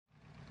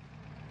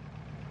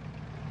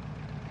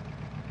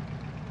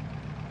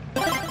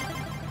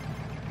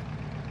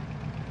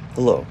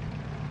Hello,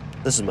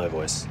 this is my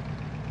voice.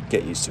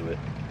 Get used to it.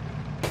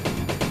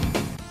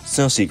 It's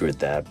no secret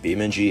that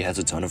BeamNG has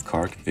a ton of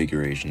car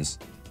configurations.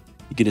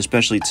 You can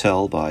especially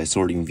tell by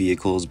sorting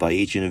vehicles by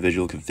each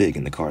individual config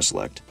in the car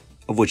select,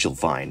 of which you'll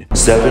find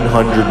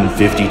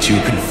 752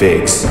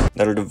 configs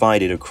that are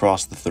divided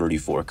across the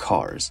 34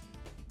 cars.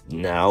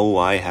 Now,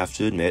 I have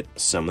to admit,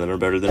 some of them are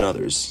better than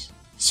others.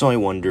 So I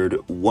wondered,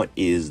 what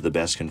is the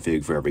best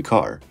config for every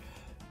car?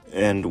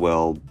 And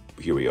well,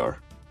 here we are.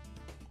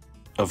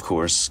 Of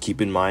course, keep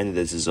in mind that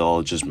this is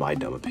all just my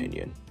dumb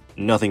opinion.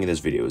 Nothing in this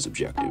video is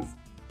objective.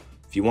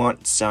 If you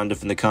want, sound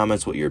off in the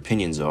comments what your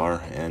opinions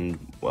are, and,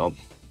 well,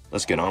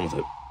 let's get on with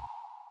it.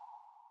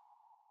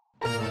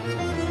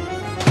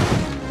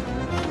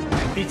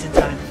 Pizza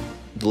time.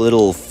 The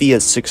little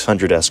Fiat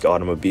 600-esque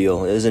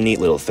automobile is a neat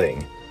little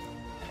thing.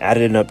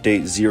 Added in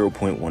update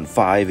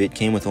 0.15, it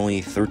came with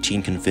only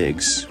 13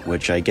 configs,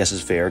 which I guess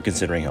is fair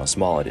considering how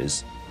small it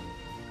is.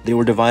 They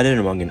were divided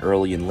among an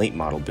early and late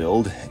model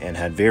build, and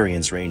had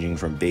variants ranging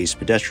from base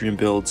pedestrian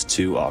builds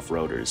to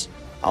off-roaders.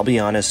 I'll be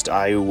honest,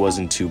 I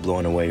wasn't too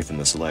blown away from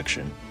the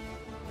selection.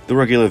 The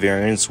regular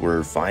variants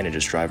were fine to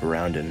just drive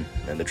around in,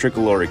 and the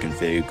Tricolore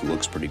config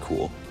looks pretty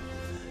cool.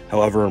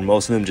 However,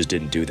 most of them just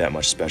didn't do that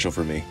much special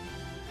for me.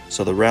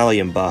 So the Rally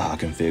and Baja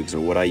configs are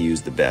what I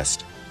used the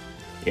best.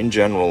 In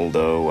general,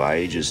 though,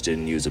 I just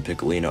didn't use a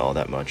Piccolina all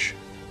that much.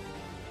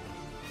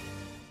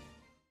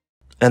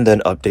 And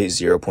then update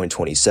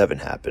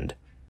 0.27 happened.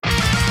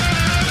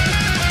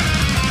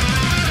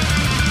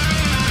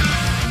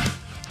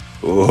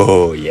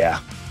 Oh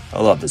yeah,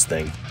 I love this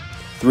thing.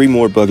 3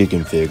 more buggy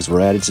configs were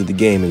added to the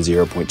game in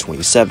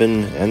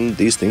 0.27, and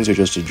these things are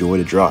just a joy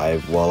to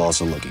drive while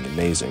also looking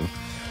amazing.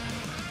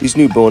 These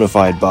new bona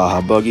fide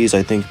Baja buggies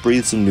I think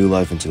breathed some new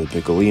life into the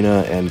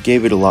Piccolina and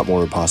gave it a lot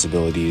more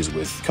possibilities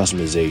with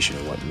customization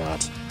and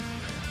whatnot.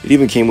 It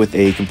even came with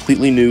a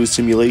completely new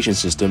simulation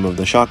system of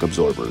the shock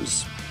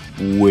absorbers,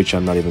 which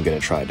I'm not even going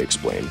to try to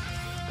explain.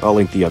 I'll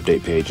link the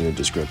update page in the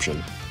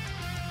description.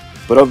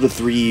 But of the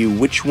 3,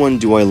 which one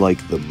do I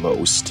like the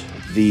most?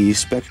 The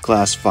Spec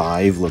Class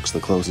 5 looks the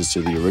closest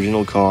to the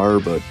original car,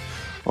 but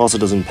also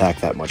doesn't pack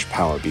that much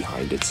power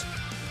behind it.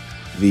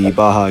 The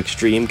Baja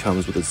Extreme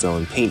comes with its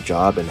own paint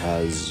job and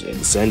has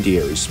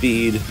incendiary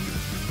speed,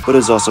 but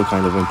is also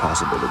kind of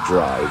impossible to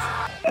drive.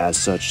 As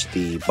such,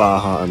 the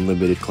Baja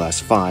Unlimited Class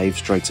 5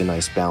 strikes a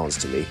nice balance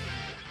to me.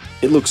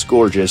 It looks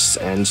gorgeous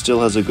and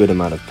still has a good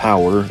amount of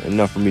power,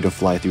 enough for me to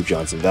fly through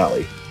Johnson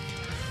Valley.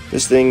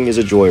 This thing is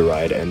a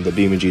joyride, and the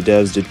BeamNG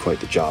devs did quite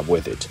the job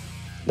with it.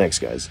 Thanks,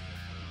 guys.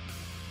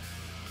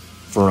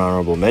 For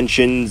honorable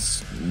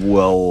mentions,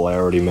 well, I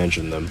already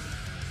mentioned them.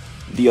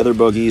 The other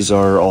buggies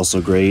are also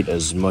great,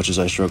 as much as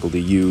I struggle to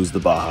use the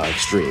Baja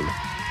Extreme.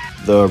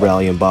 The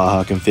Rally and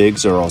Baja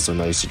configs are also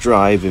nice to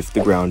drive if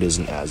the ground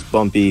isn't as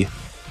bumpy,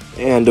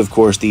 and of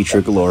course the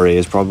Tricolore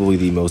is probably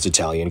the most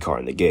Italian car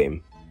in the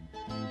game.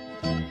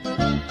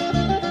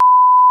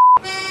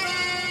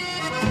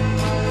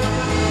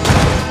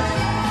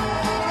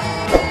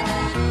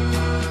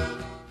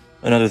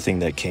 Another thing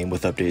that came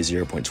with update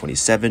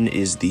 0.27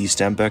 is the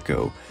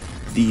Stambecco,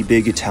 the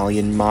big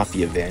Italian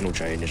mafia van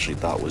which I initially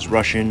thought was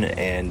Russian,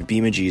 and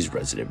BeamNG's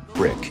resident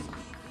brick.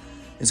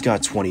 It's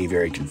got 20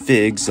 varied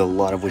configs, a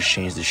lot of which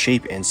change the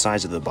shape and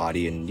size of the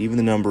body and even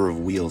the number of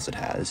wheels it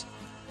has.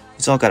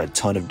 It's all got a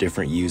ton of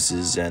different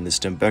uses, and the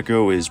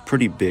Stambecco is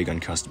pretty big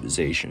on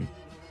customization.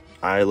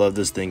 I love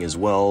this thing as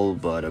well,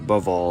 but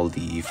above all,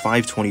 the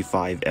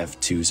 525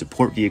 F2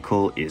 support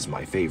vehicle is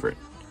my favorite.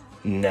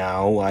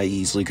 Now, I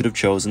easily could have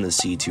chosen the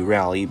C2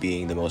 Rally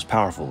being the most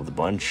powerful of the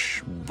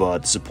bunch,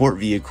 but the support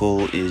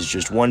vehicle is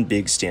just one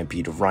big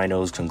stampede of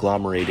rhinos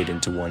conglomerated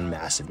into one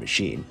massive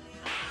machine.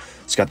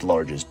 It's got the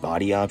largest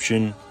body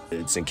option,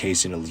 it's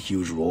encased in a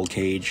huge roll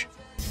cage,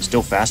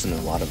 still faster than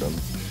a lot of them.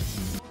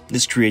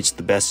 This creates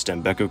the best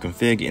Stambecco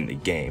config in the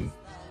game.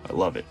 I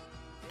love it.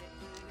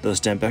 The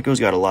Stambecco's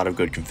got a lot of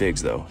good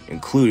configs though,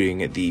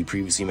 including the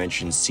previously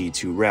mentioned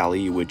C2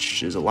 Rally,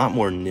 which is a lot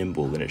more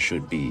nimble than it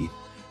should be,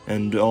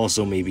 and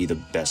also maybe the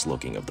best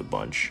looking of the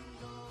bunch.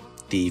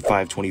 The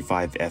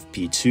 525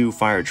 FP2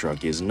 fire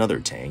truck is another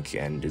tank,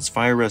 and its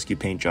fire rescue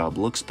paint job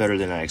looks better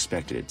than I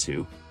expected it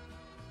to.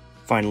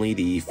 Finally,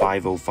 the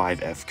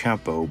 505 F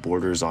Campo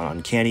borders on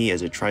uncanny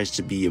as it tries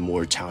to be a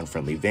more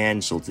town-friendly van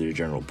sold to the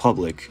general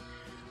public,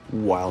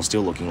 while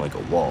still looking like a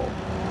wall.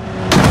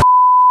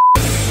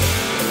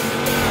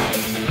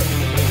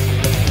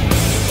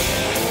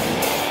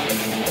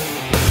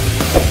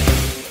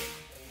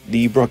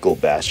 The Bruckle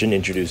Bastion,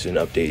 introduced in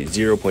update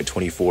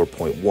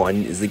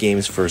 0.24.1, is the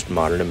game's first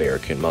modern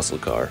American muscle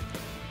car.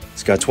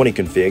 It's got 20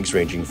 configs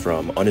ranging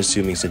from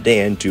unassuming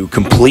sedan to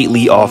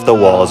completely off the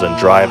walls and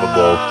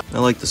drivable. I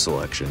like the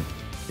selection.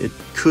 It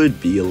could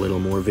be a little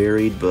more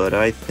varied, but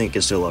I think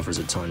it still offers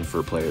a ton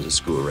for players to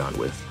screw around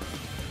with.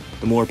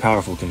 The more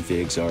powerful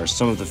configs are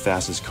some of the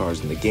fastest cars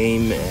in the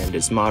game, and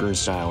its modern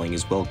styling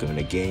is welcome in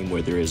a game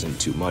where there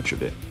isn't too much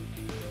of it.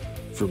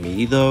 For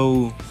me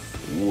though,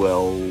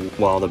 Well,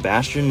 while the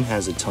Bastion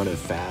has a ton of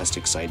fast,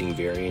 exciting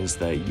variants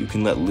that you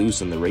can let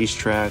loose on the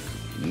racetrack,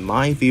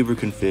 my favorite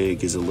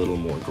config is a little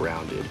more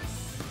grounded.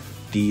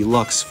 The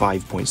Lux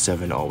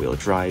 5.7 all-wheel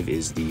drive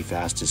is the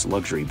fastest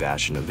luxury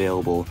Bastion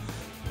available,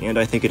 and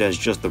I think it has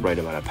just the right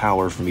amount of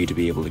power for me to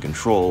be able to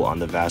control on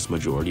the vast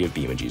majority of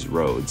BeamNG's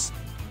roads.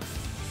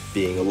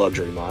 Being a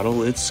luxury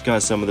model, it's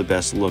got some of the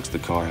best looks the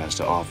car has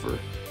to offer,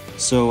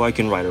 so I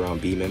can ride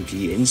around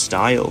BeamNG in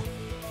style.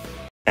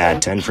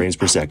 Add 10 frames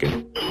per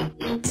second,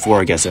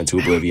 before I get sent to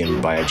oblivion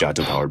by a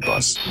Giotto-powered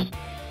bus.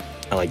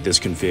 I like this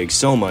config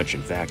so much,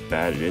 in fact,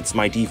 that it's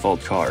my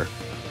default car,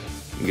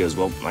 because,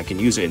 well, I can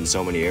use it in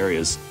so many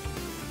areas.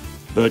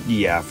 But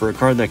yeah, for a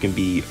car that can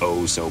be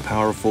oh so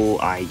powerful,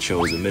 I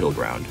chose a middle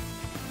ground,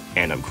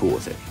 and I'm cool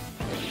with it.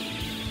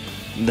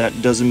 That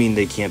doesn't mean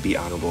they can't be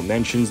honorable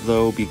mentions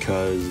though,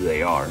 because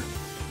they are.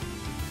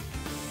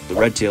 The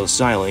red tail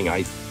styling,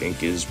 I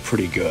think, is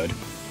pretty good.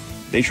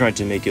 They tried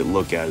to make it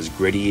look as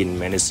gritty and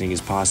menacing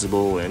as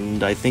possible,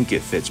 and I think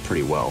it fits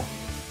pretty well.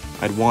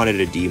 I'd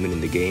wanted a demon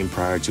in the game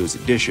prior to its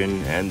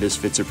addition, and this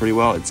fits it pretty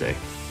well, I'd say.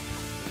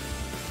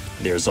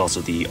 There's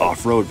also the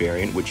off-road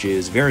variant, which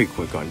is very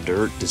quick on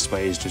dirt,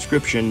 despite its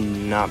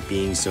description not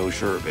being so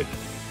sure of it.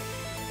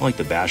 I like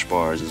the bash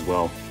bars as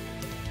well.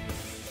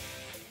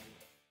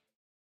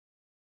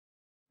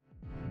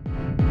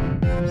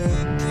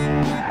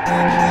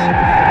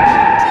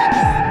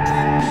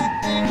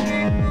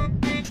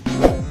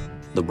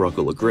 The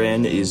Bruckle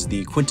Legrand is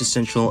the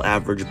quintessential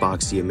average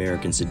boxy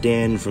American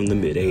sedan from the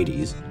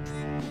mid-80s.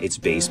 Its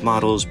base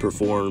models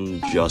perform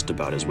just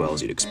about as well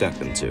as you'd expect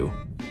them to.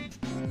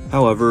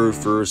 However,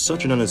 for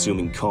such an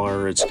unassuming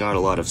car, it's got a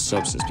lot of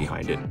substance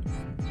behind it.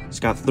 It's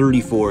got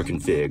 34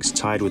 configs,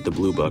 tied with the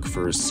Blue Book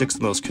for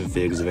 6th most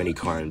configs of any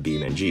car in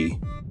BeamNG.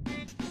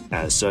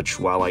 As such,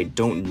 while I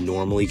don't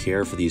normally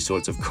care for these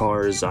sorts of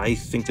cars, I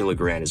think the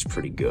Legrand is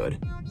pretty good.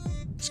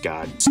 It's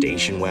got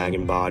station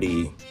wagon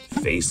body,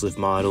 facelift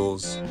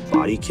models,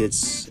 body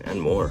kits,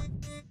 and more.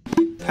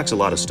 Packs a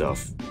lot of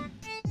stuff.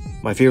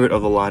 My favorite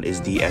of the lot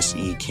is the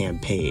SE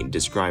campaign,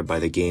 described by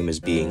the game as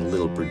being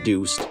little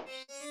produced,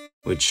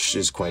 which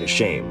is quite a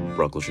shame.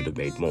 Bruckle should have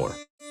made more.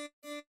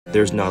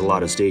 There's not a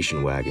lot of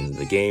station wagons in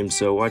the game,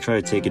 so I try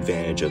to take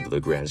advantage of the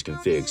Legrand's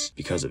configs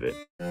because of it.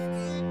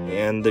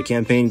 And the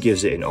campaign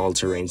gives it an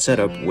all-terrain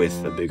setup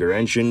with a bigger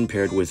engine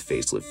paired with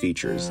facelift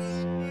features.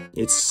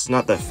 It's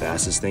not the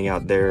fastest thing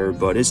out there,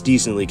 but it's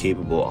decently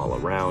capable all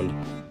around,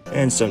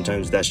 and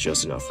sometimes that's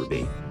just enough for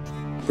me.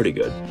 Pretty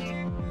good.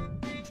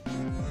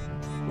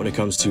 When it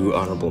comes to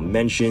honorable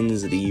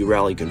mentions, the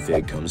rally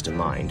config comes to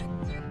mind.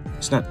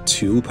 It's not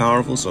too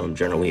powerful, so I'm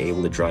generally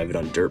able to drive it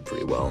on dirt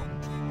pretty well.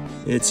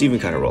 It's even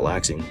kind of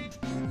relaxing.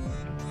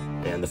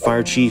 And the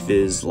Fire Chief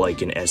is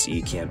like an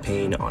SE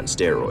campaign on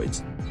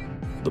steroids.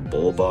 The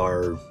bull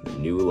bar, the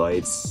new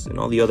lights, and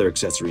all the other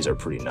accessories are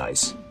pretty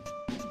nice.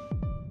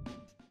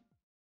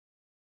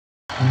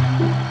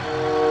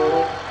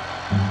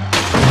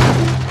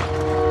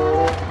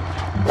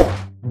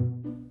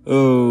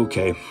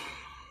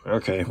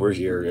 Okay, we're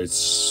here.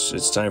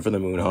 It's time for the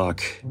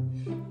Moonhawk.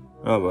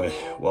 Oh boy,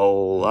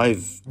 well,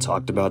 I've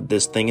talked about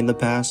this thing in the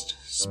past,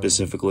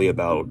 specifically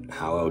about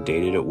how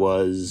outdated it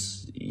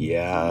was.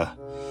 Yeah.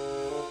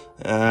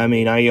 I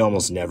mean, I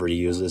almost never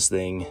use this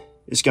thing.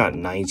 It's got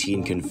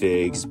 19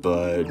 configs,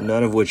 but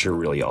none of which are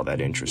really all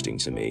that interesting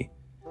to me.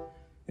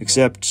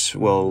 Except,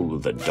 well,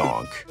 the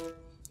donk.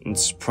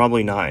 It's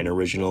probably not an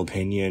original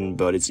opinion,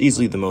 but it's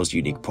easily the most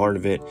unique part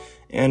of it,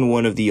 and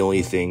one of the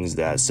only things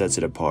that sets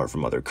it apart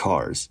from other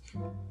cars.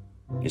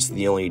 It's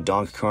the only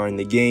donk car in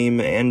the game,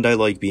 and I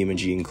like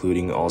BeamNG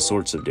including all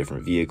sorts of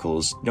different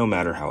vehicles, no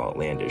matter how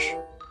outlandish.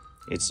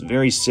 It's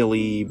very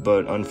silly,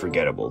 but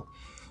unforgettable,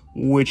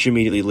 which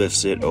immediately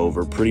lifts it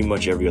over pretty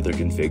much every other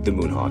config the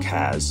Moonhawk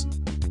has.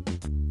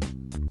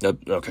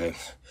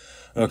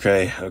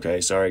 Okay,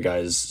 sorry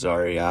guys,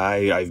 sorry,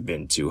 I've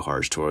been too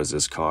harsh towards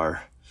this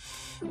car.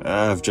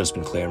 I've just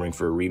been clamoring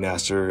for a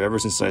remaster ever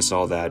since I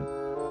saw that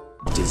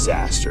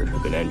disaster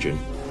of an engine.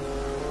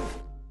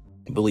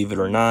 Believe it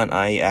or not,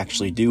 I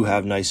actually do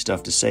have nice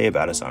stuff to say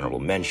about its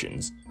honorable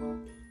mentions.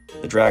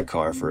 The drag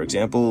car, for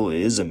example,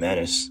 is a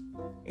menace.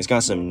 It's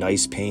got some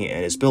nice paint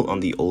and it's built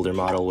on the older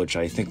model, which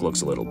I think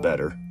looks a little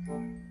better.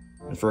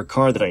 And for a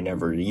car that I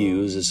never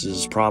use, this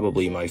is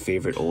probably my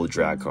favorite old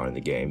drag car in the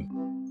game.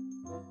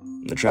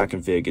 The track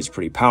config is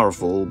pretty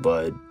powerful,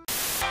 but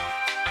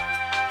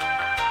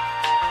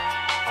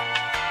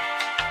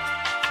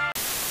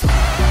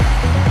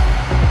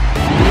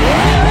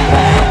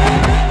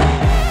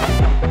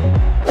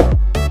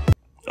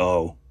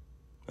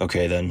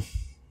okay then.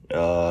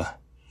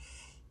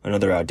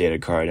 Another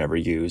outdated car I never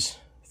use.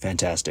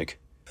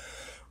 Fantastic.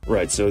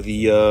 Right, so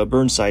the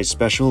Burnside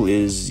Special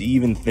is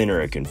even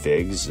thinner at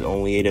configs,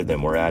 only 8 of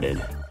them were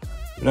added.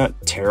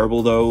 Not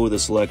terrible though, the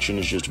selection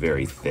is just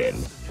very thin.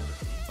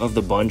 Of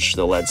the bunch,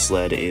 the LED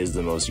sled is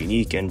the most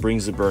unique and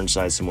brings the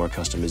Burnside some more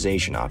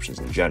customization options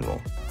in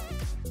general.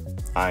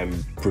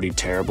 I'm pretty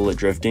terrible at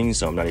drifting,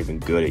 so I'm not even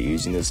good at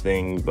using this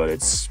thing, but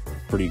it's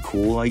pretty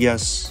cool, I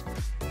guess.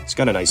 It's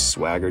got a nice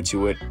swagger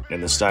to it,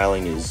 and the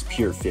styling is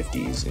pure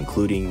 50s,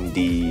 including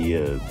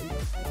the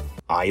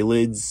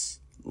eyelids,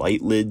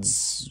 light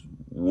lids,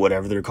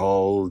 whatever they're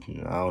called,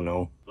 I don't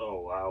know.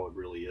 Oh wow, it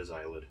really is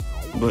eyelid.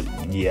 But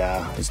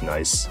yeah, it's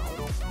nice.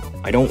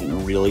 I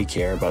don't really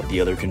care about the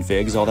other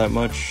configs all that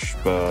much,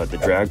 but the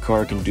drag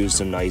car can do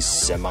some nice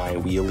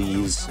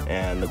semi-wheelies,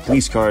 and the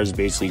police car is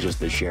basically just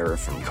the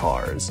sheriff from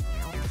Cars.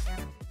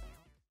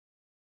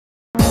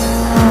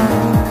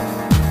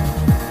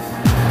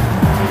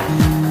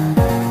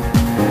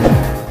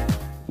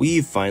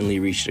 We've finally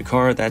reached a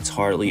car that's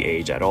hardly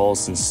aged at all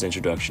since its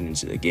introduction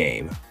into the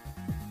game.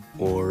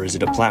 Or is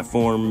it a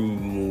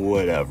platform?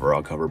 Whatever,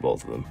 I'll cover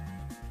both of them.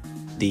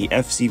 The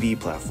FCV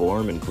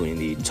platform, including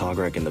the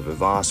Togrek and the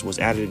Vivas, was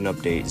added in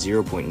update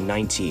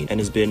 0.19 and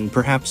has been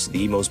perhaps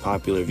the most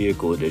popular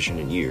vehicle addition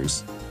in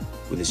years,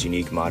 with its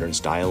unique modern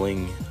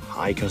styling,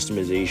 high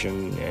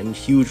customization, and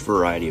huge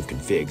variety of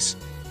configs,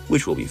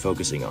 which we'll be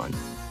focusing on.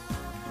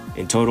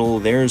 In total,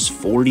 there's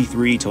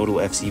 43 total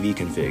FCV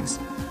configs,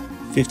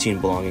 15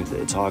 belonging to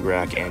the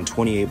Togrek and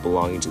 28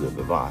 belonging to the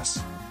Vivas.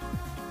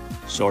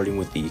 Starting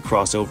with the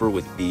crossover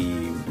with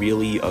the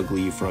really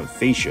ugly front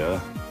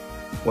fascia,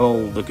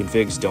 well, the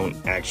configs don't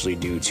actually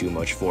do too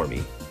much for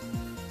me.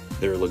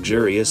 They're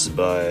luxurious,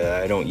 but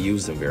I don't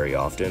use them very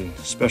often,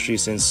 especially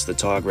since the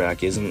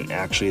Togrek isn't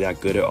actually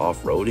that good at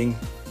off-roading.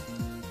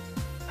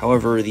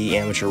 However, the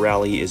Amateur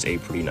Rally is a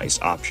pretty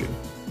nice option.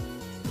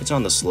 It's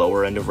on the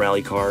slower end of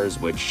rally cars,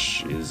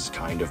 which is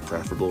kind of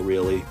preferable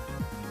really.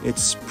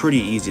 It's pretty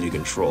easy to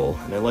control,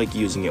 and I like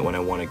using it when I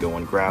want to go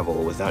on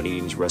gravel without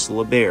needing to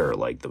wrestle a bear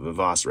like the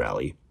Vivas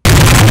Rally.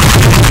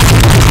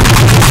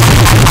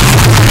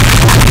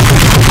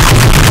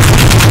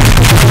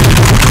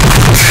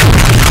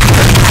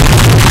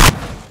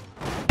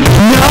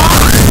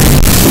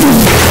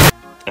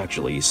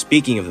 Actually,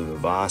 speaking of the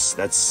Vivas,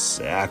 that's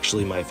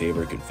actually my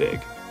favorite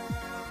config.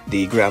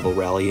 The Gravel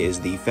Rally is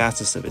the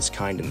fastest of its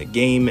kind in the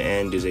game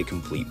and is a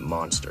complete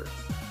monster.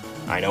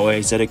 I know I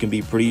said it can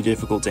be pretty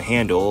difficult to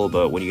handle,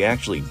 but when you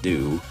actually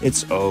do,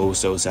 it's oh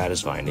so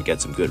satisfying to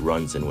get some good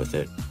runs in with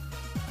it.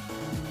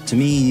 To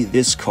me,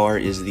 this car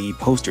is the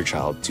poster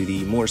child to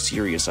the more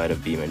serious side of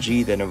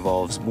BeamNG that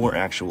involves more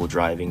actual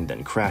driving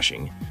than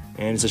crashing,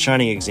 and it's a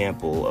shining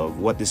example of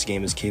what this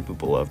game is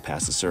capable of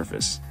past the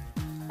surface.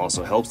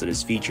 Also helps that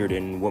it's featured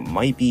in what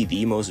might be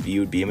the most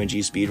viewed BeamNG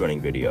speedrunning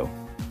video.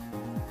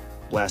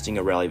 Blasting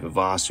a Rally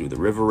Vivas through the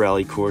River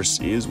Rally course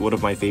is one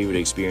of my favorite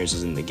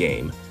experiences in the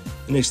game,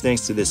 and it's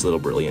thanks to this little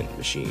brilliant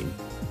machine.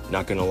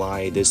 Not gonna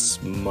lie,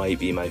 this might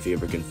be my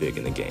favorite config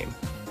in the game.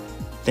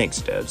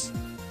 Thanks, devs.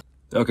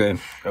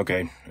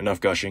 Okay, enough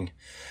gushing.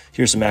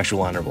 Here's some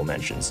actual honorable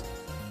mentions.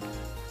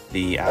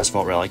 The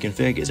Asphalt Rally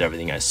config is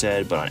everything I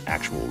said, but on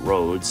actual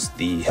roads.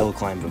 The Hill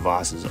Climb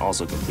Vivas is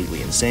also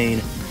completely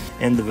insane,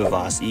 and the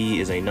Vivas E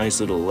is a nice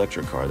little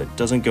electric car that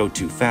doesn't go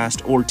too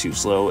fast or too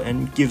slow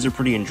and gives a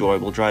pretty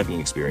enjoyable driving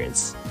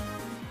experience,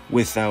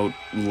 without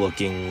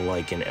looking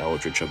like an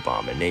eldritch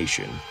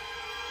abomination.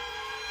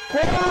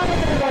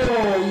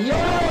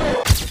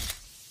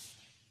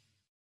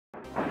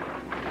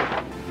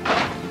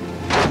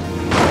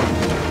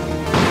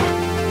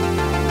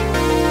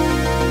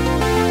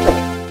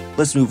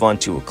 Let's move on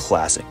to a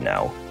classic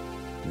now.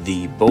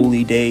 The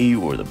Bolide,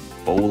 or the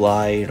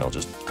Bolide, I'll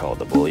just call it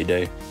the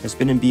Bolide, has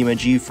been in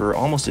BeamNG for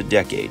almost a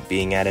decade,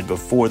 being added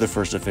before the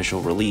first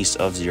official release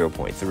of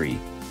 0.3.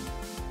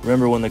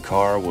 Remember when the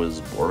car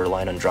was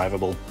borderline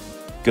undrivable?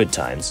 Good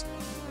times.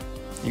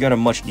 You got a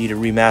much needed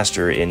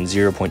remaster in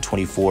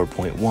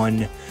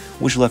 0.24.1,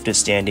 which left it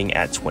standing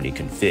at 20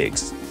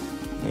 configs.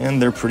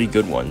 And they're pretty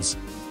good ones.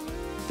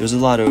 There's a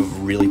lot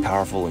of really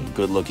powerful and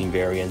good looking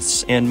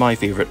variants, and my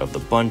favorite of the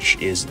bunch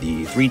is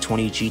the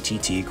 320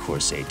 GTT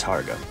Corsair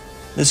Targa.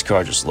 This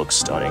car just looks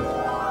stunning.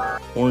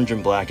 Orange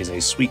and black is a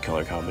sweet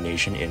color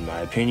combination in my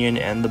opinion,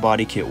 and the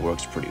body kit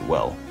works pretty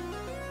well.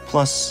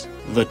 Plus,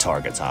 the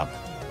Targa top.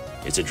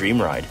 It's a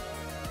dream ride.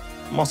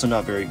 I'm also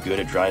not very good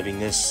at driving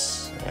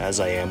this,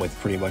 as I am with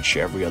pretty much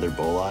every other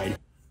Bolide.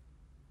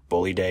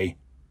 Bolide.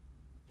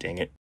 Dang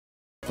it.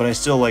 But I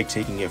still like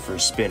taking it for a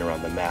spin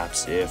around the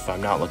maps if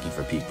I'm not looking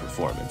for peak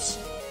performance.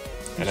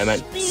 And I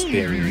meant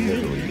spin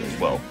literally as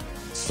well.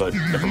 But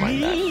never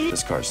mind that,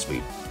 this car's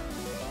sweet.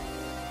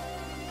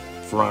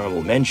 For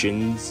honorable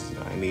mentions,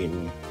 I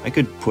mean, I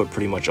could put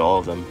pretty much all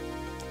of them.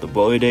 The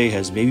Bolide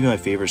has maybe my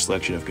favorite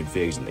selection of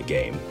configs in the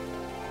game.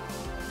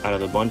 Out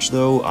of the bunch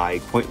though, I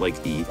quite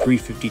like the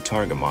 350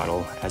 Targa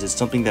model, as it's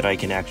something that I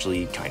can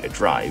actually kinda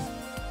drive,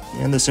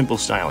 and the simple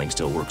styling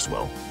still works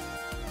well.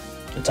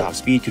 The top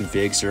speed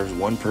config serves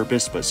one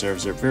purpose, but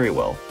serves it very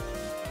well.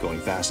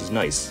 Going fast is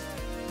nice.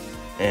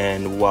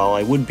 And while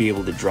I would be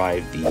able to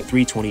drive the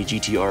 320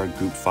 GTR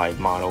Group 5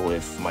 model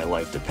if my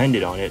life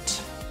depended on it,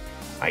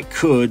 I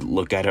could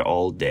look at it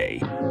all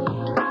day.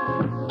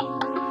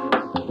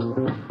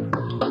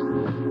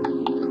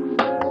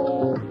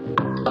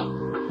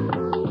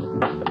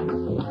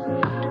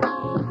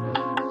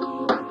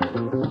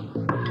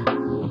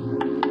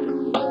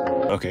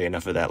 Okay,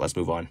 enough of that, let's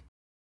move on.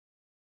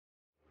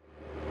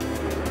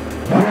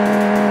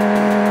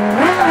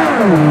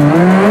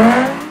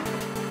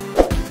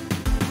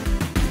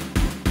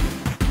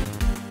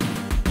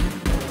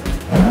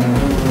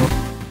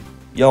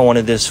 Y'all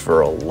wanted this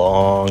for a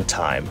long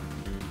time.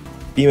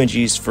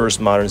 BMG's first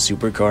modern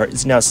supercar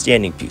is an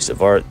outstanding piece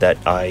of art that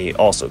I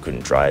also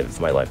couldn't drive if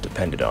my life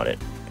depended on it.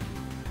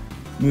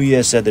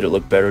 Muya said that it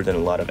looked better than a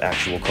lot of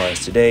actual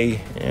cars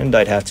today, and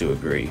I'd have to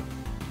agree.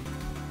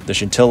 The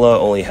Scintilla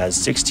only has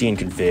 16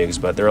 configs,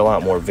 but they're a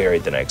lot more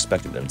varied than I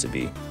expected them to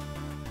be.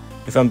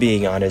 If I'm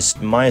being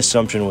honest, my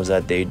assumption was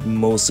that they'd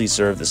mostly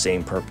serve the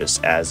same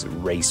purpose as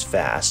race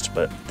fast,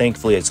 but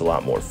thankfully it's a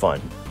lot more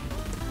fun.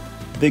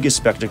 The biggest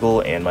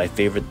spectacle and my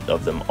favorite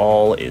of them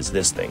all is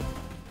this thing.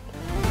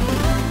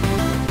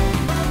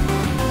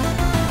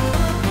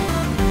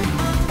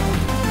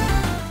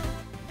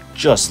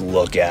 Just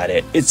look at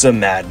it, it's a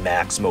Mad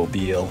Max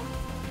mobile.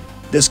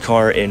 This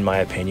car, in my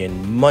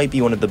opinion, might be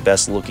one of the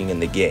best looking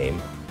in the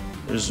game.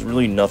 There's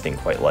really nothing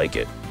quite like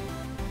it.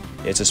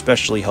 It's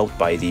especially helped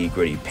by the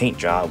gritty paint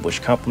job,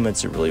 which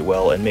complements it really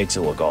well and makes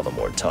it look all the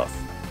more tough.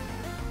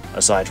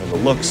 Aside from the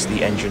looks,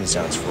 the engine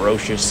sounds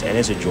ferocious and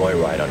is a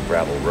joyride on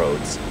gravel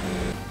roads.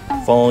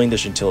 Following the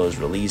Scintilla's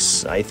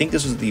release, I think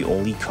this was the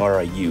only car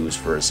I used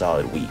for a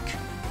solid week.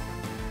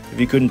 If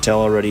you couldn't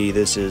tell already,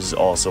 this is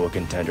also a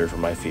contender for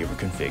my favorite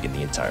config in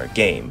the entire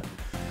game.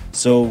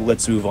 So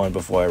let's move on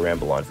before I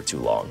ramble on for too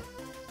long.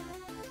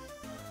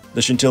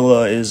 The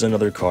Scintilla is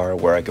another car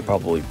where I could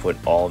probably put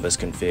all of its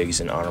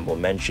configs in honorable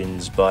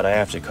mentions, but I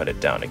have to cut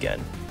it down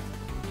again.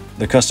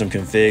 The custom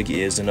config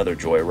is another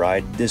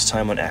joyride, this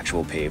time on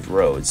actual paved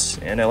roads,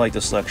 and I like the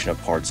selection of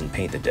parts and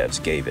paint the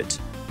devs gave it.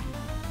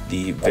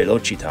 The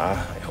Velocità,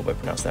 I hope I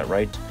pronounced that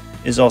right,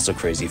 is also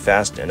crazy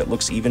fast and it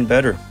looks even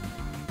better.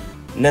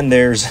 And then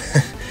there's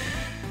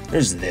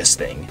this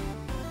thing.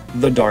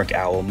 The Dark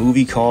Owl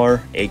movie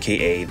car,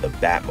 aka the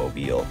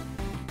Batmobile.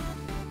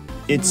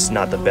 It's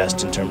not the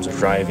best in terms of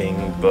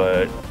driving,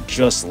 but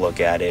just look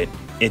at it,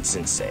 it's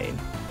insane.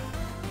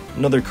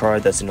 Another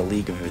car that's in a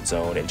league of its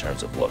own in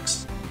terms of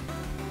looks.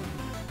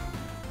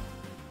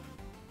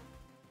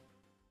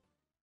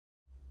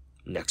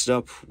 Next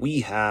up,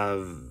 we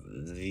have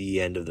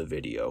the end of the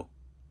video.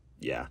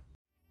 Yeah.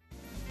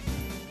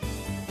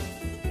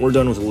 We're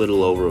done with a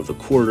little over a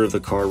quarter of the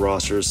car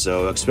roster,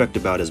 so expect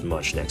about as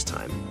much next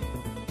time.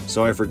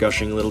 Sorry for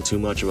gushing a little too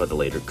much about the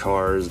later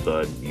cars,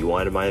 but you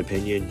wanted my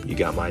opinion, you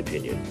got my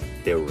opinion.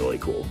 They were really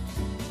cool.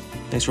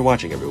 Thanks for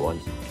watching, everyone.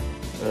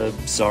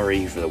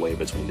 Sorry for the wait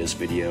between this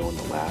video and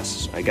the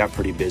last. I got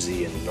pretty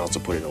busy and also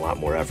put in a lot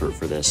more effort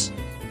for this.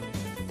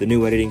 The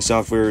new editing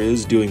software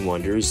is doing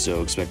wonders,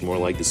 so expect more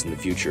like this in the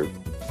future.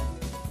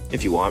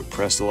 If you want,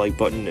 press the like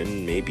button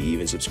and maybe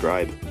even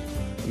subscribe.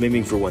 I'm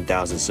aiming for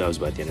 1,000 subs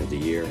by the end of the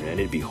year, and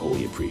it'd be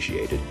wholly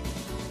appreciated.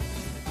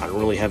 I don't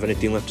really have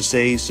anything left to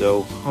say,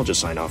 so I'll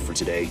just sign off for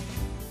today.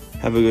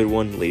 Have a good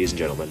one, ladies and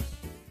gentlemen.